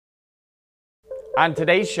On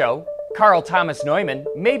today's show, Carl Thomas Neumann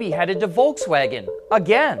may be headed to Volkswagen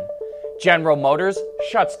again. General Motors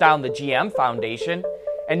shuts down the GM Foundation,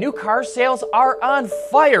 and new car sales are on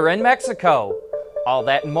fire in Mexico. All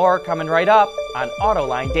that and more coming right up on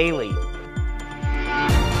Autoline Daily.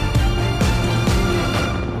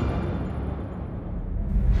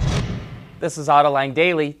 This is Autoline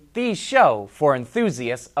Daily, the show for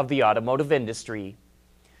enthusiasts of the automotive industry.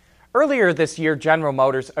 Earlier this year, General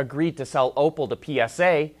Motors agreed to sell Opel to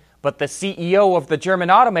PSA, but the CEO of the German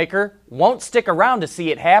automaker won't stick around to see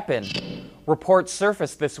it happen. Reports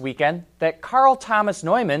surfaced this weekend that Carl Thomas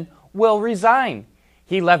Neumann will resign.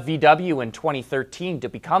 He left VW in 2013 to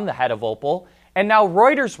become the head of Opel, and now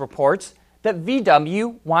Reuters reports that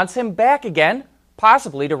VW wants him back again,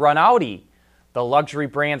 possibly to run Audi. The luxury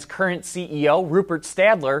brand's current CEO, Rupert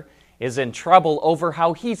Stadler, is in trouble over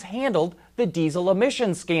how he's handled the diesel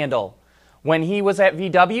emissions scandal. When he was at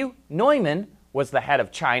VW, Neumann was the head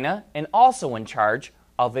of China and also in charge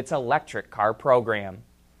of its electric car program.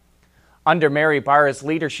 Under Mary Barra's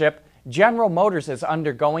leadership, General Motors is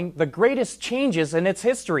undergoing the greatest changes in its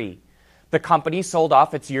history. The company sold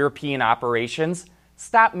off its European operations,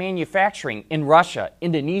 stopped manufacturing in Russia,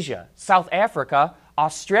 Indonesia, South Africa,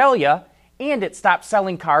 Australia, and it stopped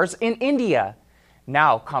selling cars in India.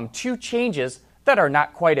 Now come two changes that are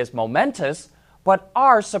not quite as momentous, but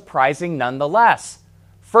are surprising nonetheless.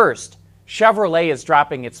 First, Chevrolet is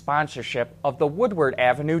dropping its sponsorship of the Woodward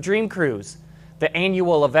Avenue Dream Cruise. The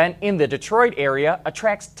annual event in the Detroit area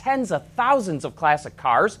attracts tens of thousands of classic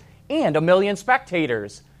cars and 1 million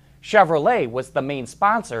spectators. Chevrolet was the main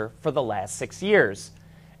sponsor for the last 6 years.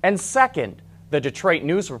 And second, the Detroit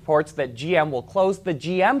News reports that GM will close the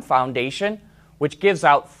GM Foundation, which gives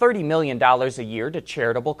out $30 million a year to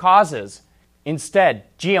charitable causes.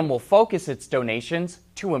 Instead, GM will focus its donations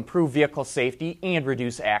to improve vehicle safety and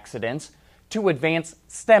reduce accidents, to advance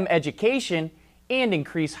STEM education and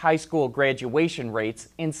increase high school graduation rates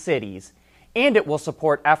in cities. And it will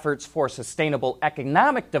support efforts for sustainable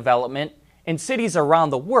economic development in cities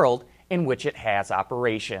around the world in which it has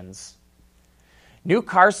operations. New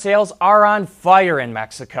car sales are on fire in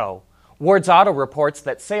Mexico. Ward's Auto reports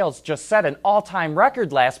that sales just set an all-time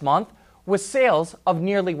record last month with sales of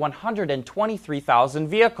nearly 123,000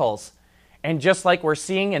 vehicles. And just like we're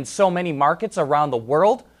seeing in so many markets around the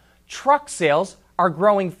world, truck sales are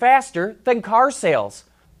growing faster than car sales.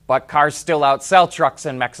 But cars still outsell trucks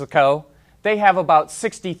in Mexico. They have about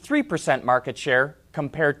 63% market share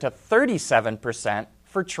compared to 37%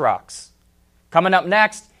 for trucks. Coming up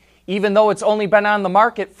next, even though it's only been on the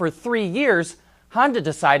market for 3 years, Honda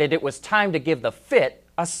decided it was time to give the Fit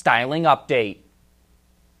a styling update.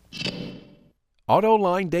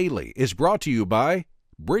 Autoline Daily is brought to you by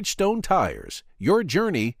Bridgestone Tires, your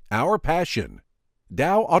journey, our passion.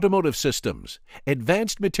 Dow Automotive Systems,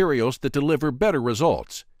 advanced materials that deliver better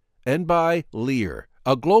results. And by Lear,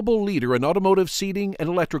 a global leader in automotive seating and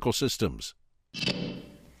electrical systems.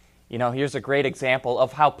 You know, here's a great example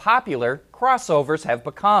of how popular crossovers have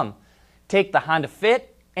become. Take the Honda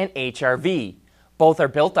Fit and HR-V. Both are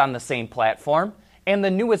built on the same platform, and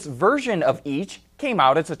the newest version of each came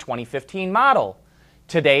out as a 2015 model.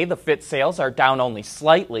 Today, the Fit sales are down only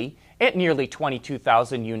slightly at nearly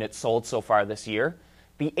 22,000 units sold so far this year.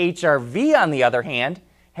 The HR-V, on the other hand,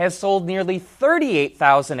 has sold nearly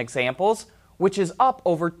 38,000 examples, which is up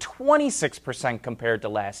over 26% compared to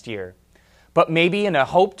last year. But maybe in a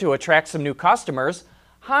hope to attract some new customers,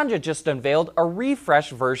 Honda just unveiled a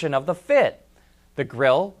refreshed version of the Fit. The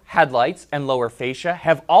grille, headlights, and lower fascia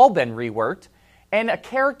have all been reworked, and a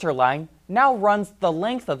character line now runs the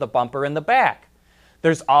length of the bumper in the back.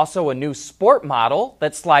 There's also a new sport model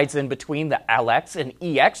that slides in between the LX and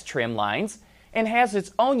EX trim lines and has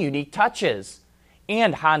its own unique touches.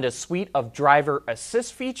 And Honda's suite of driver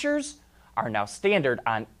assist features are now standard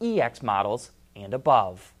on EX models and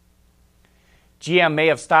above. GM may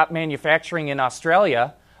have stopped manufacturing in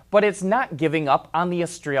Australia, but it's not giving up on the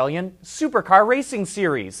Australian Supercar Racing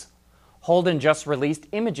Series. Holden just released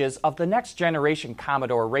images of the next generation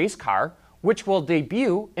Commodore race car, which will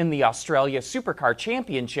debut in the Australia Supercar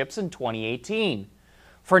Championships in 2018.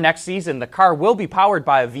 For next season, the car will be powered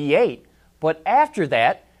by a V8, but after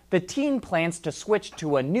that, the team plans to switch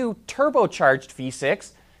to a new turbocharged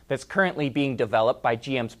V6 that's currently being developed by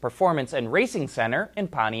GM's Performance and Racing Center in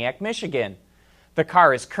Pontiac, Michigan. The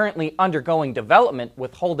car is currently undergoing development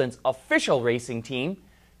with Holden's official racing team,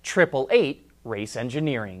 888 Race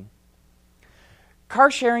Engineering.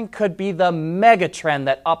 Car sharing could be the mega trend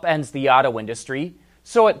that upends the auto industry,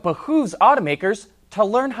 so it behooves automakers to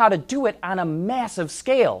learn how to do it on a massive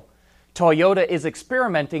scale. Toyota is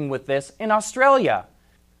experimenting with this in Australia.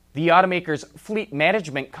 The automaker's fleet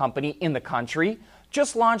management company in the country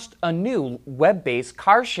just launched a new web-based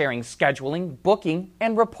car-sharing scheduling, booking,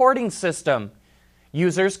 and reporting system.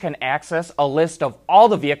 Users can access a list of all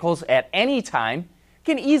the vehicles at any time,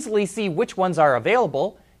 can easily see which ones are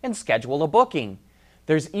available, and schedule a booking.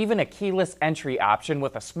 There's even a keyless entry option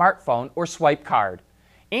with a smartphone or swipe card.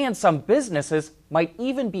 And some businesses might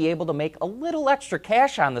even be able to make a little extra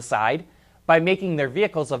cash on the side by making their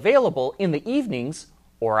vehicles available in the evenings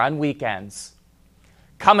or on weekends.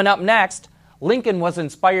 Coming up next, Lincoln was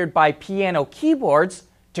inspired by piano keyboards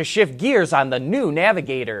to shift gears on the new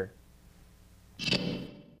Navigator.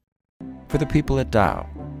 For the people at Dow,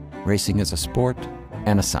 racing is a sport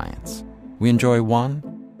and a science. We enjoy one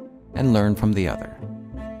and learn from the other.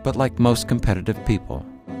 But like most competitive people,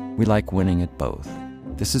 we like winning at both.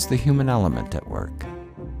 This is the human element at work.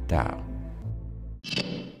 Dow.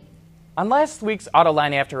 On last week's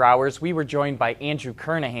Autoline After Hours, we were joined by Andrew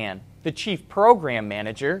Kernahan, the Chief Program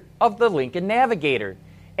Manager of the Lincoln Navigator,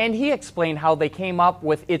 and he explained how they came up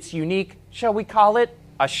with its unique, shall we call it,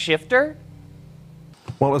 a shifter?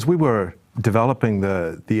 Well, as we were developing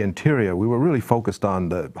the interior, we were really focused on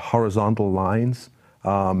the horizontal lines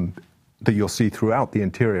that you'll see throughout the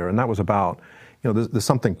interior, and that was about, there's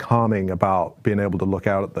something calming about being able to look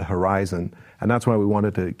out at the horizon, and that's why we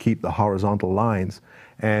wanted to keep the horizontal lines.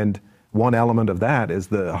 And one element of that is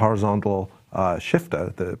the horizontal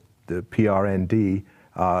shifter, the PRND,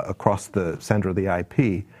 across the center of the IP.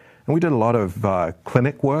 And we did a lot of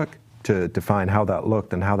clinic work to define how that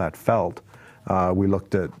looked and how that felt. We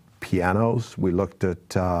looked at pianos. We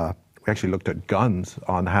actually looked at guns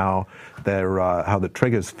on how the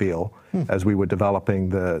triggers feel as we were developing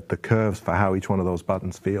the curves for how each one of those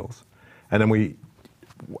buttons feels. And then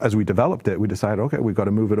as we developed it, we decided, okay, we've got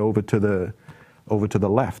to move it over to the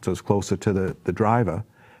left, so it's closer to the driver.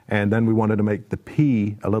 And then we wanted to make the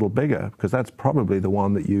P a little bigger, because that's probably the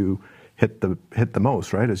one that you hit the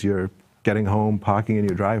most, right? As you're getting home, parking in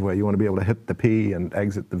your driveway, you want to be able to hit the P and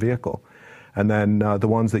exit the vehicle. And then the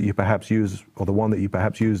ones that you perhaps use, or the one that you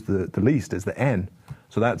perhaps use the least, is the N.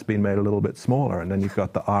 So that's been made a little bit smaller. And then you've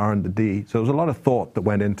got the R and the D. So there's a lot of thought that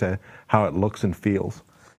went into how it looks and feels.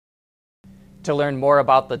 To learn more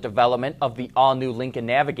about the development of the all-new Lincoln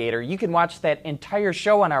Navigator, you can watch that entire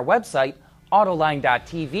show on our website,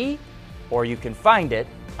 Autoline.tv, or you can find it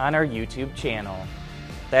on our YouTube channel.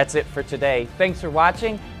 That's it for today. Thanks for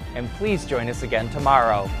watching, and please join us again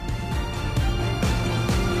tomorrow.